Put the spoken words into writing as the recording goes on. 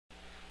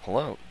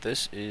Hello,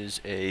 this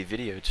is a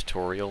video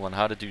tutorial on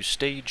how to do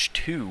stage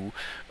 2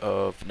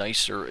 of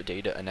HeaSarc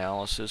data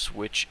analysis,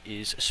 which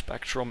is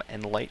spectrum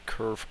and light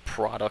curve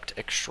product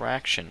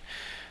extraction.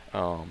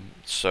 But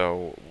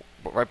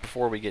right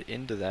before we get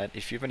into that,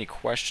 if you have any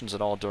questions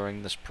at all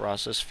during this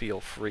process,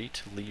 feel free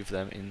to leave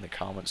them in the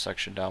comment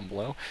section down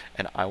below,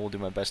 and I will do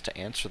my best to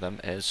answer them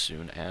as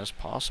soon as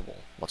possible.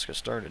 Let's get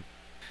started.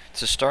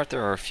 To start,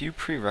 there are a few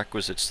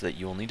prerequisites that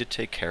you will need to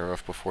take care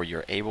of before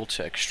you're able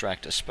to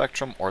extract a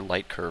spectrum or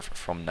light curve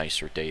from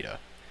HeaSarc data.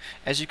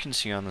 As you can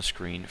see on the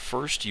screen,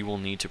 first you will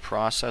need to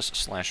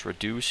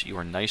process/reduce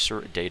your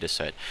HeaSarc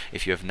dataset.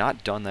 If you have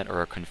not done that or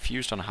are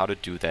confused on how to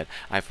do that,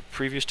 I have a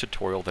previous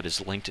tutorial that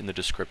is linked in the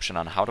description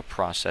on how to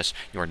process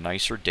your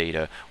HeaSarc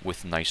data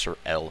with HeaSarc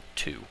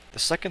L2. The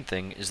second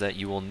thing is that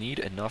you will need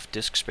enough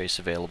disk space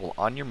available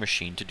on your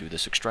machine to do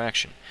this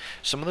extraction.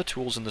 Some of the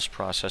tools in this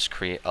process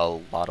create a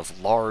lot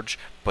of large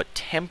but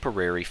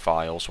temporary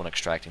files when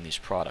extracting these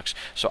products,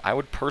 so I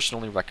would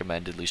personally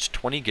recommend at least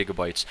 20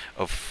 gigabytes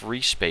of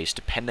free space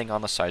depending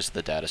on the size of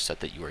the data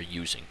set that you are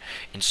using.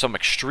 In some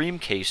extreme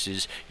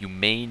cases, you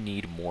may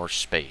need more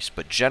space,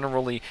 but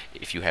generally,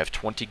 if you have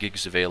 20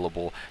 gigs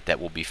available, that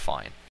will be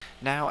fine.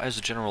 Now, as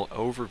a general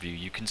overview,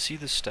 you can see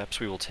the steps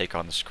we will take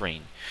on the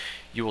screen.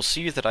 You will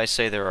see that I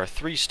say there are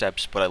 3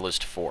 steps, but I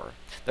list 4.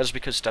 That is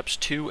because steps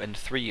 2 and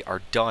 3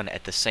 are done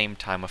at the same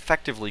time,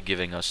 effectively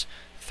giving us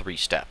 3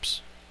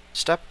 steps.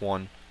 Step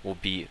 1 will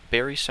be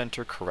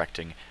barycenter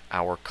correcting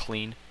our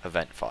clean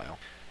event file.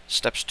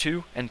 Steps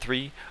 2 and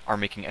 3 are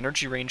making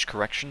energy range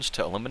corrections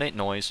to eliminate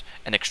noise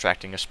and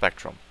extracting a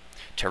spectrum.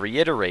 To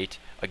reiterate,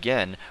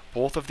 again,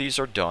 both of these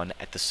are done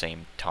at the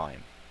same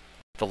time.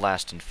 The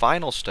last and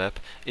final step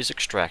is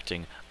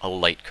extracting a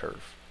light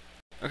curve.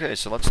 Okay,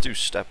 so let's do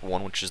step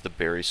 1, which is the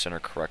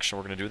barycenter correction.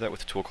 We're going to do that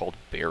with a tool called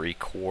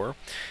BaryCore.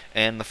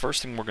 And the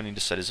first thing we're going to need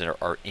to set is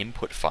our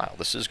input file.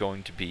 This is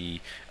going to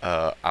be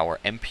our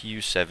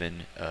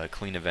MPU7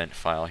 clean event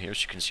file here.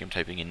 So you can see I'm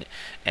typing in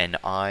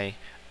NI,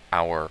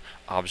 our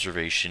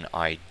observation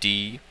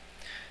ID,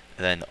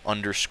 then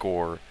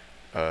underscore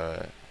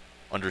 0,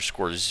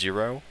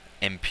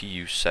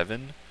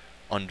 MPU7,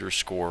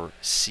 underscore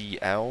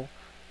CL,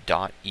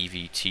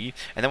 .evt,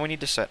 and then we need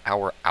to set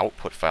our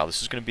output file.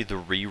 This is going to be the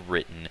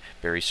rewritten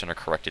barycenter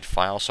corrected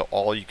file, so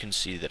all you can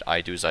see that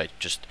I do is I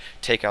just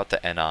take out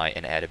the NI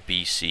and add a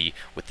BC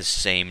with the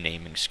same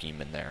naming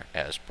scheme in there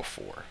as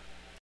before.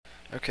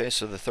 Okay,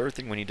 so the third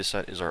thing we need to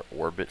set is our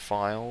orbit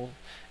file,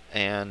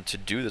 and to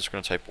do this we're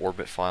going to type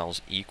orbit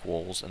files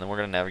equals, and then we're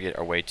going to navigate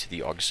our way to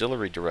the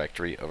auxiliary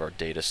directory of our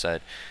data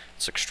set.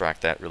 Let's extract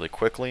that really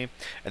quickly,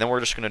 and then we're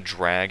just going to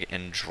drag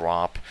and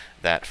drop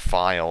that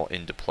file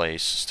into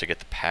place to get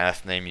the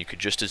path name. You could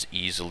just as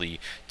easily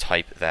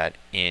type that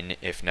in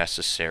if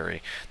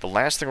necessary. The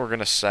last thing we're going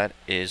to set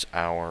is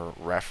our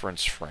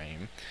reference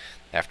frame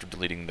after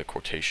deleting the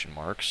quotation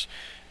marks,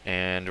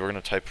 and we're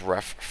going to type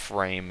ref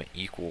frame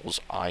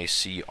equals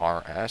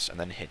ICRS and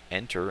then hit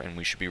enter, and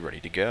we should be ready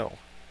to go.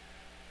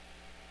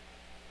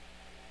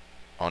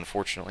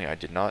 Unfortunately, I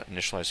did not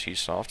initialize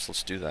HeaSoft, so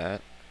let's do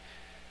that.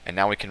 And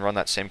now we can run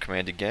that same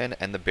command again,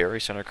 and the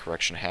barycenter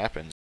correction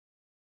happens.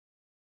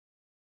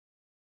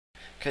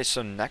 Okay,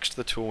 so next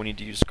the tool we need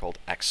to use is called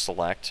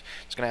xselect.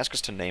 It's going to ask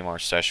us to name our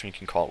session. You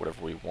can call it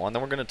whatever we want.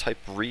 Then we're going to type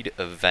read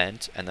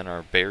event, and then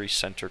our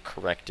barycenter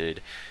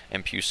corrected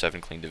MPU7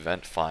 cleaned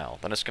event file.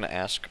 Then it's going to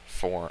ask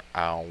for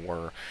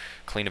our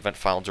clean event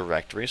file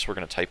directory, so we're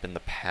going to type in the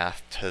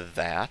path to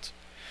that.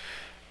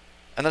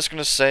 And that's going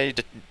to say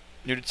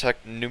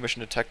new mission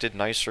detected,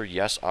 HeaSarc,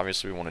 yes,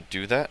 obviously we want to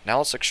do that. Now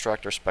let's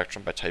extract our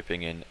spectrum by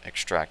typing in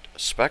extract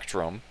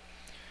spectrum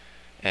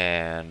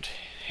and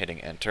hitting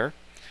enter.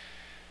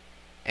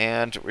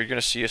 And we're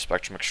going to see a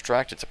spectrum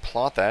extracted. To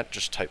plot that,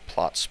 just type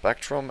plot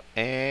spectrum,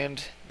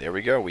 and there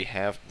we go, we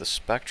have the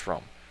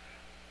spectrum.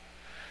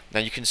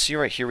 Now you can see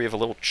right here we have a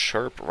little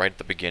chirp right at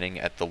the beginning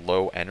at the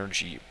low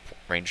energy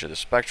range of the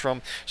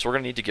spectrum, so we're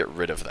going to need to get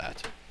rid of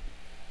that.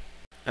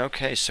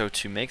 Okay, so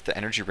to make the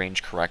energy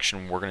range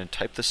correction, we're going to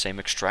type the same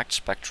extract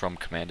spectrum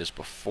command as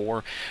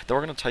before. Then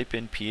we're going to type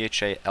in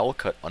PHA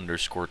LCut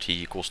underscore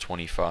T equals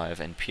 25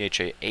 and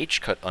PHA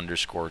HCut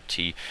underscore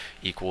T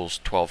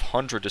equals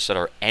 1200 to set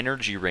our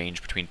energy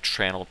range between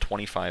channel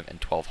 25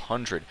 and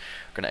 1200.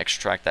 We're going to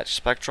extract that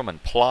spectrum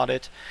and plot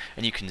it,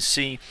 and you can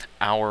see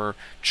our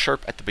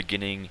chirp at the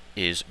beginning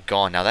is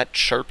gone. Now that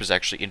chirp is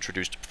actually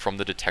introduced from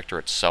the detector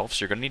itself,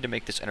 so you're going to need to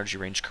make this energy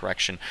range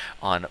correction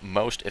on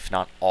most, if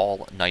not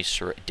all,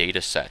 HeaSarc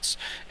data sets,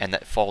 and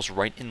that falls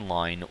right in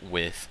line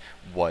with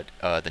what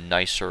the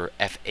HeaSarc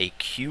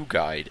FAQ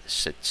guide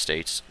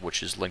states,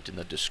 which is linked in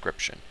the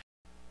description.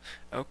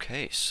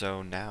 Okay,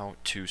 so now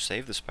to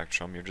save the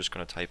spectrum, you're just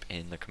going to type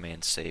in the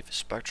command save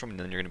spectrum, and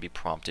then you're going to be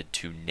prompted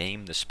to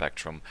name the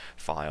spectrum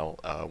file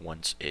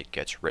once it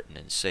gets written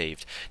and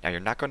saved. Now you're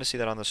not going to see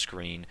that on the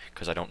screen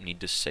because I don't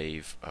need to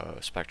save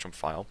a spectrum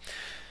file.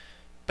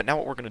 But now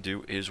what we're going to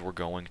do is we're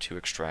going to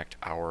extract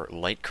our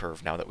light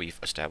curve now that we've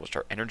established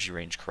our energy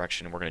range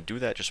correction, and we're going to do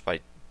that just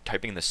by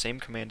typing the same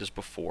command as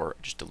before,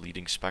 just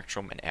deleting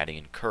spectrum and adding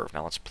in curve.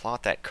 Now let's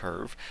plot that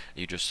curve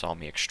you just saw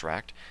me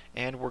extract,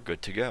 and we're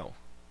good to go.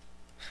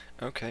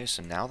 Okay,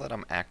 so now that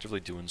I'm actively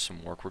doing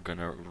some work, we're going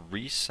to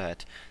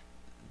reset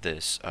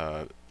this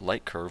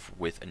light curve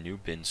with a new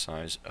bin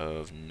size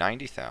of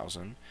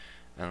 90,000,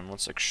 and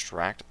let's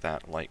extract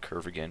that light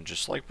curve again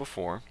just like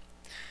before.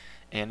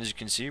 And as you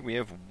can see, we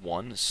have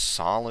one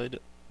solid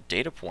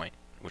data point,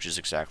 which is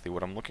exactly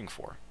what I'm looking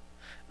for.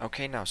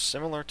 Okay, now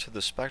similar to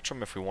the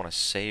spectrum, if we want to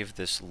save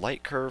this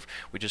light curve,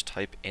 we just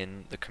type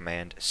in the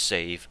command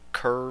save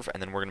curve,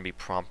 and then we're going to be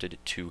prompted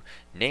to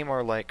name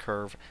our light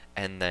curve,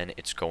 and then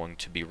it's going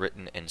to be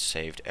written and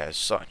saved as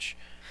such.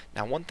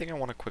 Now, one thing I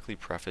want to quickly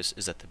preface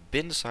is that the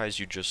bin size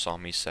you just saw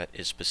me set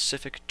is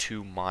specific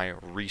to my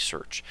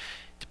research.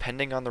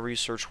 Depending on the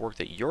research work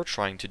that you're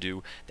trying to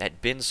do,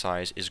 that bin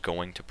size is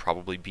going to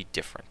probably be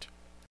different.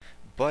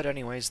 But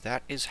anyways,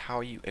 that is how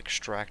you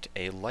extract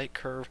a light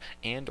curve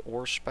and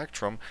or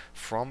spectrum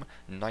from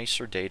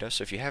nicer data.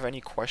 So if you have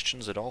any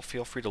questions at all,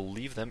 feel free to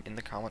leave them in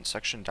the comment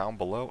section down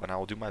below, and I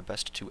will do my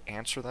best to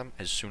answer them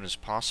as soon as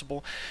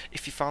possible.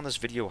 If you found this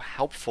video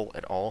helpful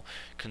at all,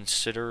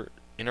 consider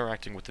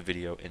interacting with the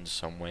video in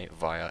some way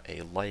via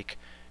a like,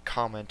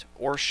 comment,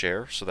 or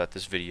share so that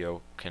this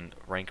video can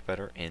rank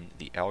better in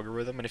the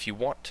algorithm. And if you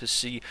want to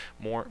see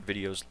more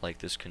videos like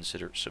this,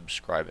 consider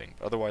subscribing.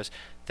 Otherwise,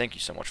 thank you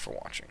so much for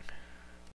watching.